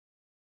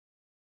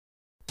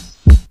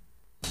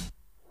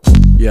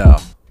Yo.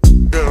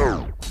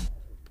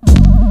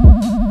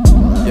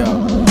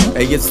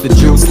 Hey, it's the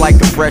juice like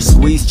a fresh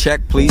squeeze.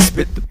 Check, please.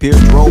 Spit the pure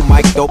roll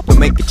mic dope to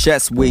make a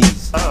chest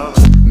wheeze.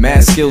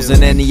 Mad skills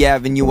in any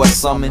avenue I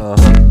summon,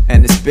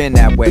 and it's been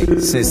that way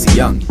since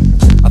young.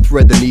 I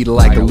thread the needle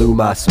like a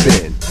loom I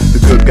spin.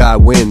 The good guy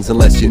wins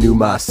unless you knew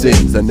my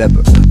sins. I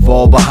never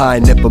fall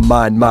behind, never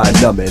mind my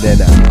numbing.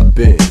 And I've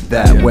been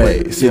that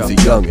way since a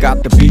youngin'.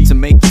 Got the beat to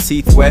make your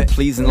teeth wet,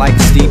 pleasing like a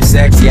steep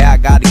sex. Yeah, I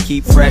gotta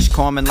keep fresh,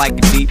 calming like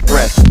a deep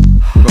breath.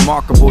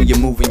 Remarkable, you're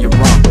moving your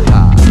rump,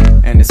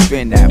 and it's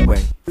been that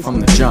way from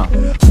the jump.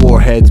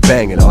 Foreheads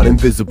banging on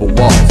invisible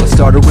walls. I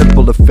start a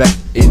ripple effect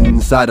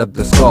inside of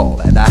the skull,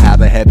 and I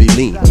have a heavy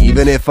lean,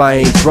 even if I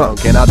ain't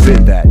drunk. And I've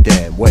been that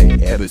damn way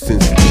ever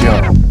since the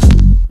jump.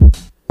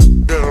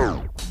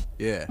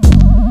 Yeah.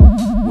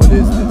 What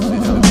is this?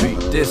 It's the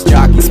beat. This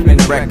jockey spin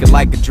record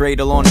like a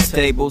dreidel on his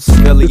table.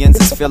 Civilians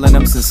is filling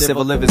them since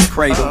civil living's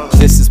cradle.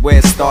 This is where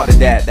it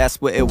started at,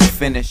 that's where it will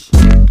finish.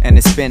 And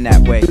it's been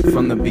that way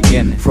from the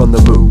beginning. From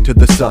the moon to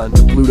the sun,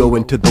 to Pluto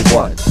into the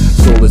one.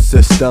 Solar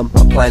system,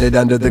 a planet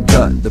under the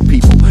gun. The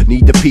people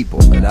need the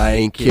people, and I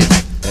ain't kidding.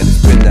 And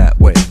it's been that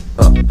way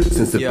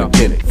since the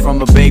beginning.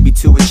 From a baby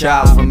to a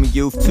child, from a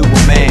youth to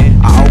a man,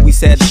 I always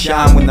had to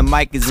shine when the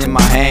mic is in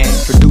my hand.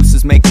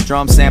 Producers make a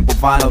drum sample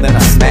vinyl, then I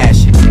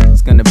smash it.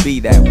 It's gonna be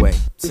that way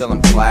till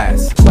I'm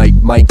class.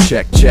 Mic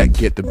check,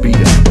 get the beat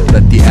up.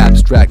 Let the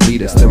abstract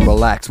lead us, then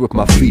relax with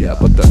my feet up.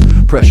 But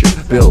the pressure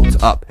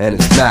builds up and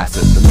it's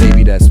massive, and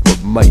maybe that's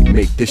what might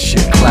make this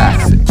shit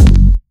classic.